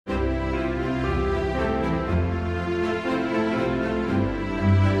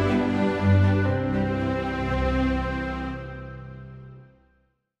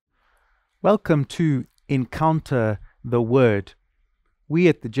Welcome to Encounter the Word. We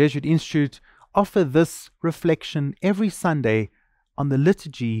at the Jesuit Institute offer this reflection every Sunday on the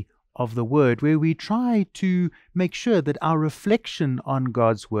liturgy of the Word, where we try to make sure that our reflection on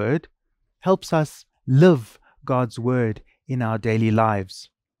God's Word helps us live God's Word in our daily lives.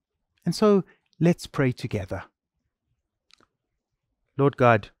 And so let's pray together. Lord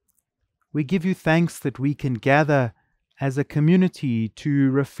God, we give you thanks that we can gather as a community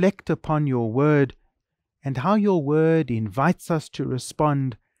to reflect upon your word and how your word invites us to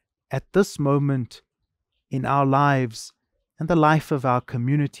respond at this moment in our lives and the life of our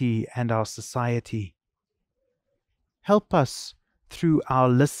community and our society. Help us through our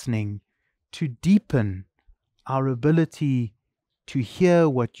listening to deepen our ability to hear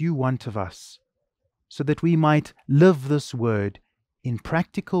what you want of us, so that we might live this word in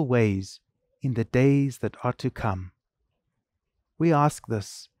practical ways in the days that are to come. We ask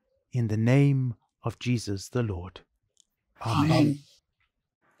this in the name of Jesus the Lord. Amen.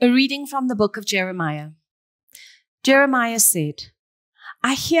 A reading from the book of Jeremiah. Jeremiah said,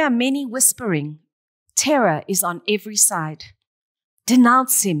 I hear many whispering. Terror is on every side.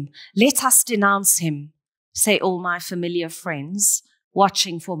 Denounce him. Let us denounce him, say all my familiar friends,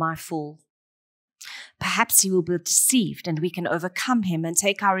 watching for my fall. Perhaps he will be deceived and we can overcome him and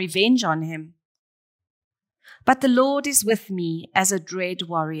take our revenge on him. But the Lord is with me as a dread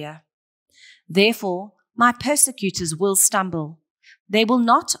warrior. Therefore, my persecutors will stumble. They will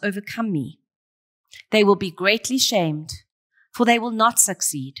not overcome me. They will be greatly shamed, for they will not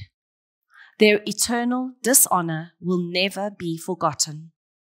succeed. Their eternal dishonor will never be forgotten.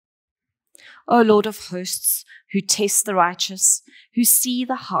 O Lord of hosts, who test the righteous, who see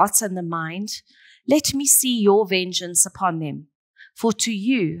the heart and the mind, let me see your vengeance upon them, for to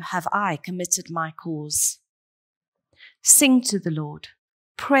you have I committed my cause. Sing to the Lord,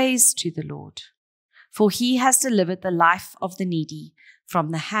 praise to the Lord, for he has delivered the life of the needy from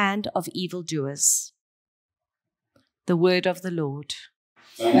the hand of evildoers. The word of the Lord.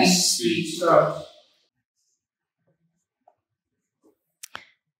 Thanks be to God.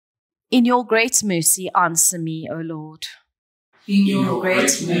 In your great mercy, answer me, O Lord. In your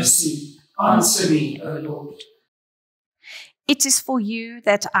great mercy, answer me, O Lord. It is for you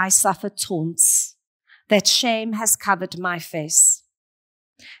that I suffer taunts, that shame has covered my face.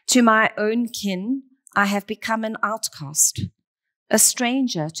 To my own kin, I have become an outcast, a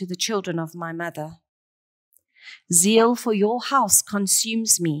stranger to the children of my mother. Zeal for your house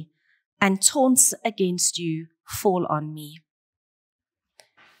consumes me, and taunts against you fall on me.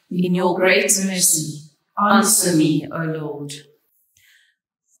 In your great mercy, answer me, O Lord.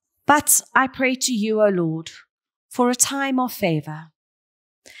 But I pray to you, O Lord, for a time of favor.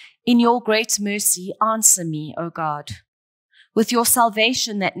 In your great mercy, answer me, O God, with your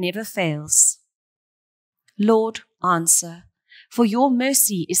salvation that never fails. Lord, answer, for your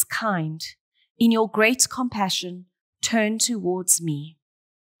mercy is kind. In your great compassion, turn towards me.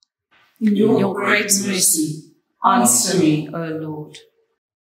 In your great mercy, answer me, O Lord.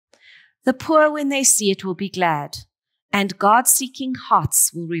 The poor, when they see it, will be glad, and God-seeking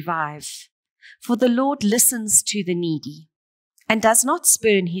hearts will revive. For the Lord listens to the needy, and does not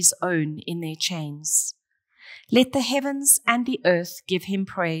spurn his own in their chains. Let the heavens and the earth give him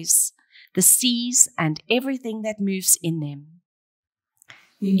praise, the seas and everything that moves in them.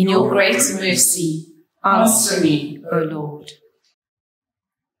 In your great mercy, answer me, O Lord.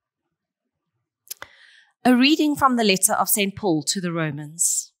 A reading from the letter of St. Paul to the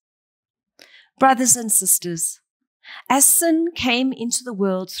Romans. Brothers and sisters, as sin came into the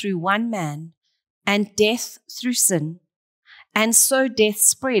world through one man, and death through sin, and so death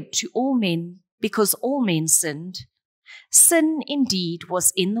spread to all men because all men sinned. Sin indeed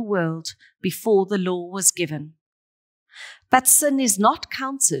was in the world before the law was given. But sin is not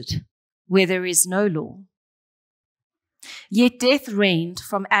counted where there is no law. Yet death reigned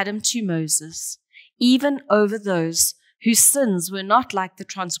from Adam to Moses, even over those whose sins were not like the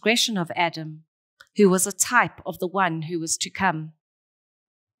transgression of Adam, who was a type of the one who was to come.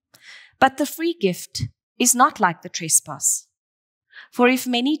 But the free gift is not like the trespass. For if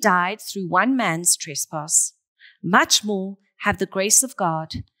many died through one man's trespass, much more have the grace of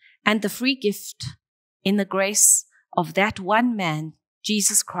God and the free gift in the grace of that one man,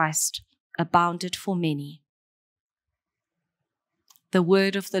 Jesus Christ, abounded for many. The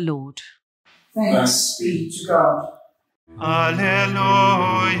word of the Lord. Thanks be to God.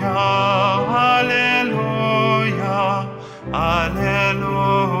 Alleluia, alleluia,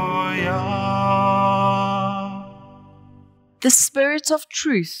 alleluia. The Spirit of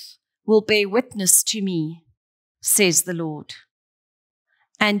truth will bear witness to me, says the Lord.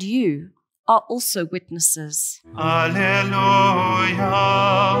 And you, are also witnesses. Alleluia,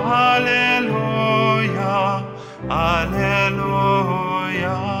 Alleluia, Alleluia.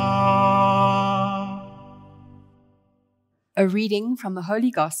 A reading from the Holy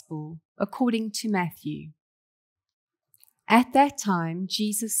Gospel according to Matthew. At that time,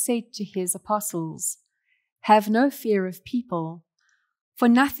 Jesus said to his apostles, "Have no fear of people, for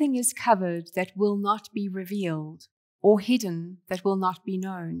nothing is covered that will not be revealed, or hidden that will not be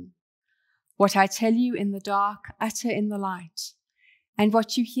known. What I tell you in the dark, utter in the light, and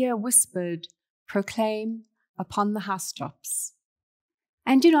what you hear whispered, proclaim upon the housetops.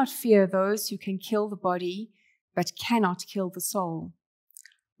 And do not fear those who can kill the body, but cannot kill the soul.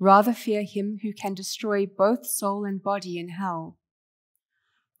 Rather fear him who can destroy both soul and body in hell.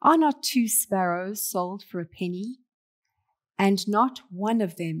 Are not 2 sparrows sold for a penny? And not one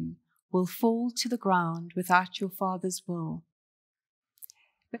of them will fall to the ground without your Father's will.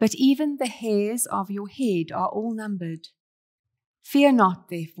 But even the hairs of your head are all numbered. Fear not,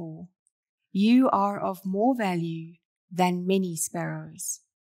 therefore, you are of more value than many sparrows.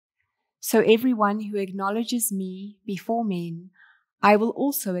 So everyone who acknowledges me before men, I will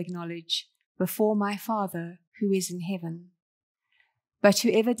also acknowledge before my Father who is in heaven. But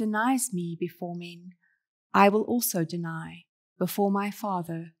whoever denies me before men, I will also deny before my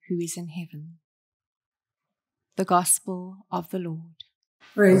Father who is in heaven." The Gospel of the Lord.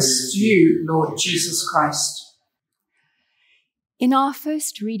 Praise to you, Lord Jesus Christ. In our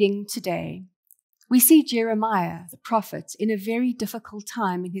first reading today, we see Jeremiah, the prophet, in a very difficult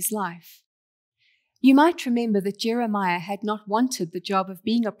time in his life. You might remember that Jeremiah had not wanted the job of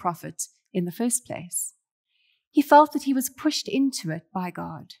being a prophet in the first place. He felt that he was pushed into it by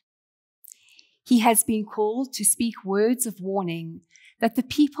God. He has been called to speak words of warning that the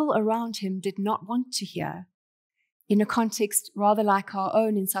people around him did not want to hear, in a context rather like our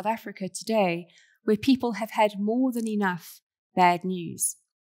own in South Africa today, where people have had more than enough bad news.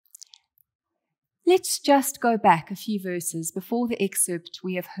 Let's just go back a few verses before the excerpt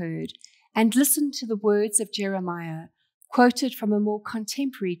we have heard and listen to the words of Jeremiah, quoted from a more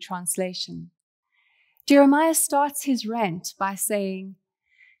contemporary translation. Jeremiah starts his rant by saying,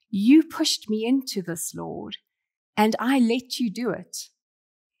 "You pushed me into this, Lord, and I let you do it.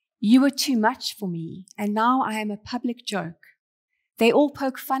 You were too much for me, and now I am a public joke. They all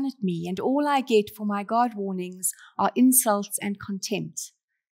poke fun at me, and all I get for my God warnings are insults and contempt.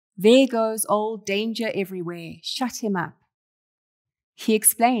 There goes old danger everywhere. Shut him up." He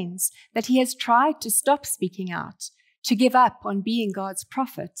explains that he has tried to stop speaking out, to give up on being God's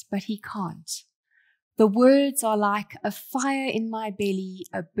prophet, but he can't. "The words are like a fire in my belly,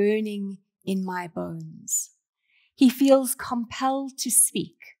 a burning in my bones." He feels compelled to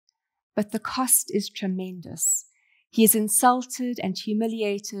speak, but the cost is tremendous. He is insulted and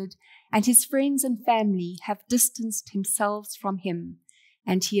humiliated, and his friends and family have distanced themselves from him,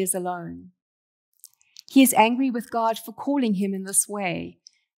 and he is alone. He is angry with God for calling him in this way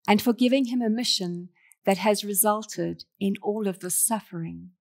and for giving him a mission that has resulted in all of this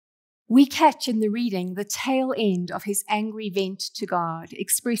suffering. We catch in the reading the tail end of his angry vent to God,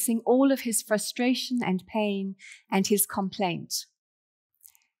 expressing all of his frustration and pain and his complaint.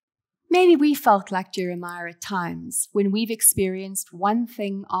 Maybe we felt like Jeremiah at times when we've experienced one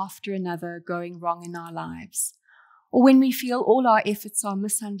thing after another going wrong in our lives, or when we feel all our efforts are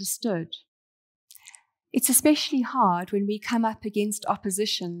misunderstood. It's especially hard when we come up against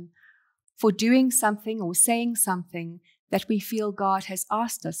opposition for doing something or saying something that we feel God has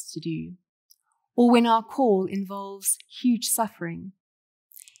asked us to do, or when our call involves huge suffering.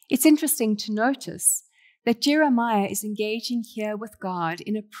 It's interesting to notice that Jeremiah is engaging here with God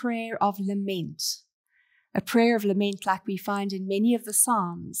in a prayer of lament. A prayer of lament, like we find in many of the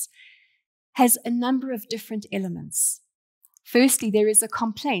Psalms, has a number of different elements. Firstly, there is a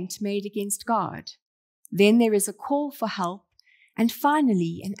complaint made against God. Then there is a call for help. And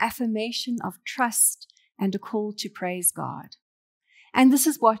finally, an affirmation of trust and a call to praise God. And this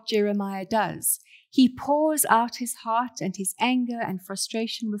is what Jeremiah does. He pours out his heart and his anger and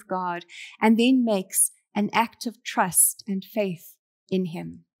frustration with God, and then makes an act of trust and faith in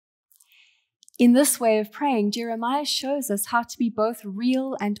him. In this way of praying, Jeremiah shows us how to be both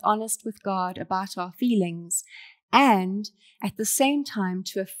real and honest with God about our feelings, and at the same time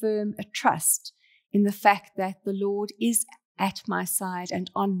to affirm a trust in the fact that the Lord is at my side and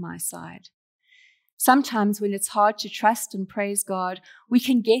on my side. Sometimes when it's hard to trust and praise God, we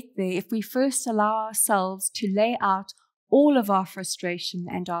can get there if we first allow ourselves to lay out all of our frustration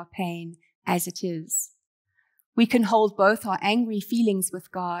and our pain as it is. We can hold both our angry feelings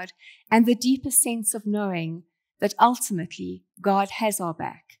with God and the deeper sense of knowing that ultimately God has our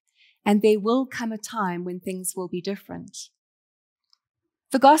back and there will come a time when things will be different.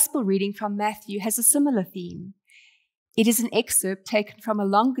 The Gospel reading from Matthew has a similar theme. It is an excerpt taken from a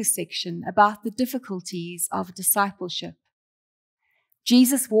longer section about the difficulties of discipleship.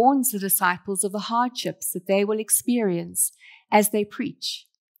 Jesus warns the disciples of the hardships that they will experience as they preach: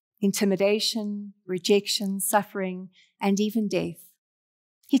 intimidation, rejection, suffering, and even death.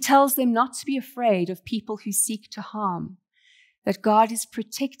 He tells them not to be afraid of people who seek to harm, that God is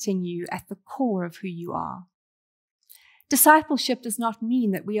protecting you at the core of who you are. Discipleship does not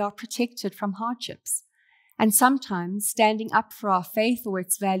mean that we are protected from hardships, and sometimes standing up for our faith or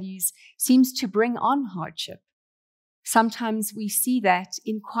its values seems to bring on hardship. Sometimes we see that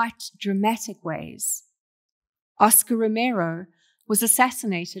in quite dramatic ways. Oscar Romero was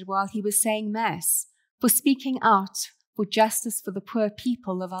assassinated while he was saying Mass for speaking out for justice for the poor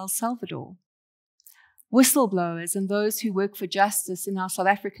people of El Salvador. Whistleblowers and those who work for justice in our South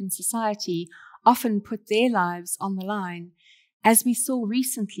African society often put their lives on the line, as we saw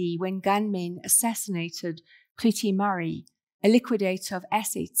recently when gunmen assassinated Cleti Murray, a liquidator of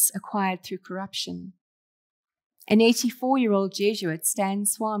assets acquired through corruption. An 84-year-old Jesuit, Stan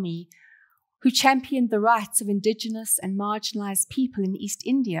Swami, who championed the rights of indigenous and marginalized people in East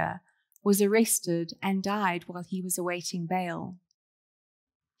India, was arrested and died while he was awaiting bail.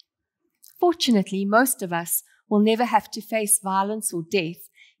 Fortunately, most of us will never have to face violence or death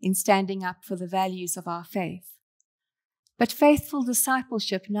in standing up for the values of our faith. But faithful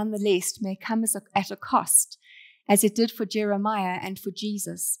discipleship nonetheless may come at a cost, as it did for Jeremiah and for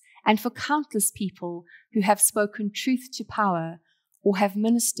Jesus, and for countless people who have spoken truth to power or have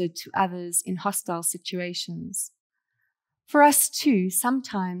ministered to others in hostile situations. For us too,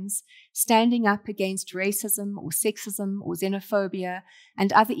 sometimes standing up against racism or sexism or xenophobia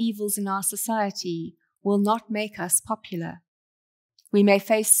and other evils in our society will not make us popular. We may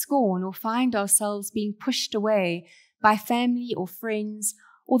face scorn or find ourselves being pushed away by family or friends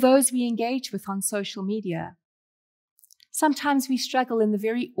or those we engage with on social media. Sometimes we struggle in the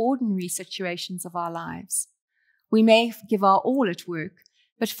very ordinary situations of our lives. We may give our all at work,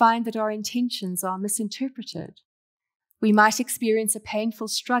 but find that our intentions are misinterpreted. We might experience a painful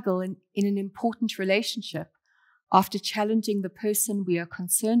struggle in an important relationship after challenging the person we are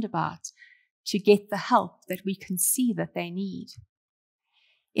concerned about to get the help that we can see that they need.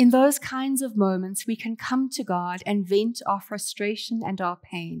 In those kinds of moments, we can come to God and vent our frustration and our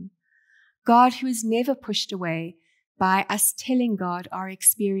pain. God, who is never pushed away by us telling God our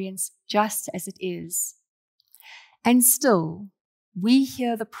experience just as it is. And still, we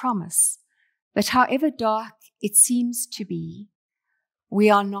hear the promise that however dark it seems to be, we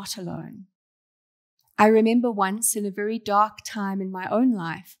are not alone. I remember once in a very dark time in my own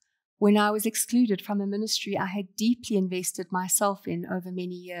life when I was excluded from a ministry I had deeply invested myself in over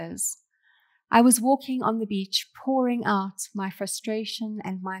many years. I was walking on the beach, pouring out my frustration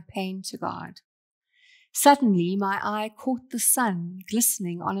and my pain to God. Suddenly, my eye caught the sun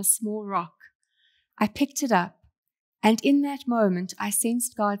glistening on a small rock. I picked it up, and in that moment, I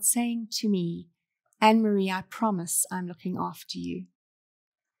sensed God saying to me, "Anne-Marie, I promise I'm looking after you."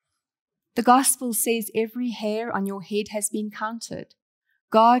 The gospel says every hair on your head has been counted.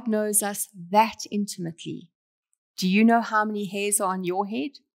 God knows us that intimately. Do you know how many hairs are on your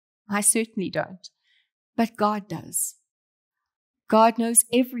head? I certainly don't, but God does. God knows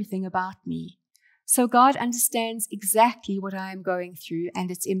everything about me. So God understands exactly what I am going through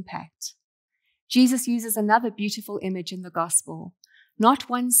and its impact. Jesus uses another beautiful image in the gospel. Not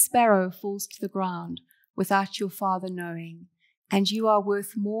one sparrow falls to the ground without your Father knowing, and you are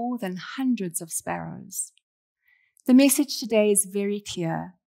worth more than hundreds of sparrows. The message today is very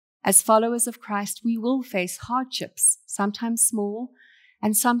clear. As followers of Christ, we will face hardships, sometimes small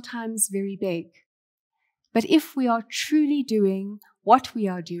and sometimes very big. But if we are truly doing what we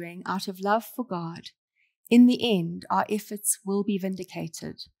are doing out of love for God, in the end, our efforts will be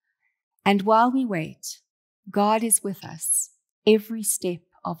vindicated. And while we wait, God is with us every step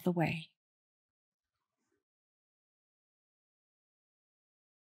of the way.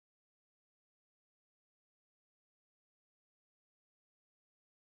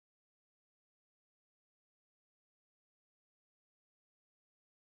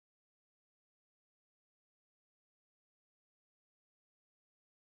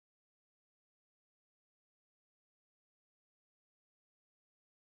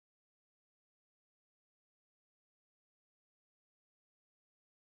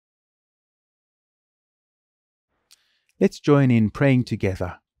 Let's join in praying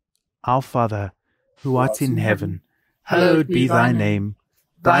together. Our Father, who art in heaven, hallowed be thy name.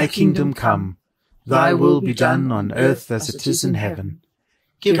 Thy kingdom come, thy will be done on earth as it is in heaven.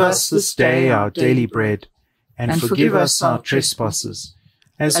 Give us this day our daily bread, and forgive us our trespasses,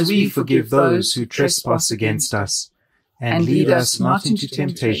 as we forgive those who trespass against us. And lead us not into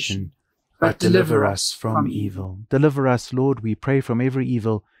temptation, but deliver us from evil. Deliver us, Lord, we pray, from every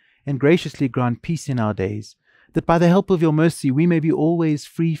evil, and graciously grant peace in our days, that by the help of your mercy we may be always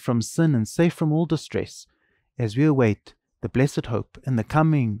free from sin and safe from all distress, as we await the blessed hope and the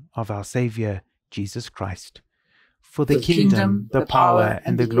coming of our Saviour, Jesus Christ. For the kingdom, the power,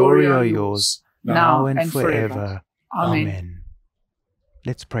 and the glory are yours, now and forever. Amen.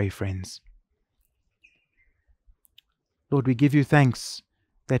 Let's pray, friends. Lord, we give you thanks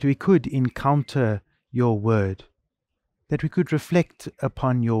that we could encounter your word, that we could reflect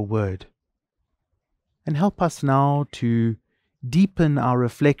upon your word. And help us now to deepen our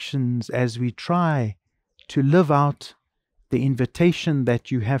reflections as we try to live out the invitation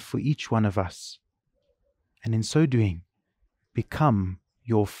that you have for each one of us, and in so doing, become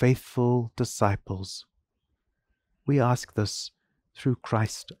your faithful disciples. We ask this through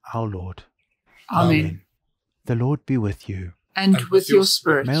Christ our Lord. Amen. The Lord be with you. And with your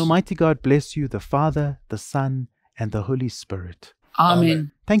spirit. May Almighty God bless you, the Father, the Son, and the Holy Spirit.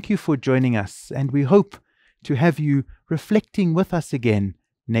 Amen. Thank you for joining us, and we hope to have you reflecting with us again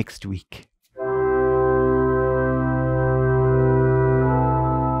next week.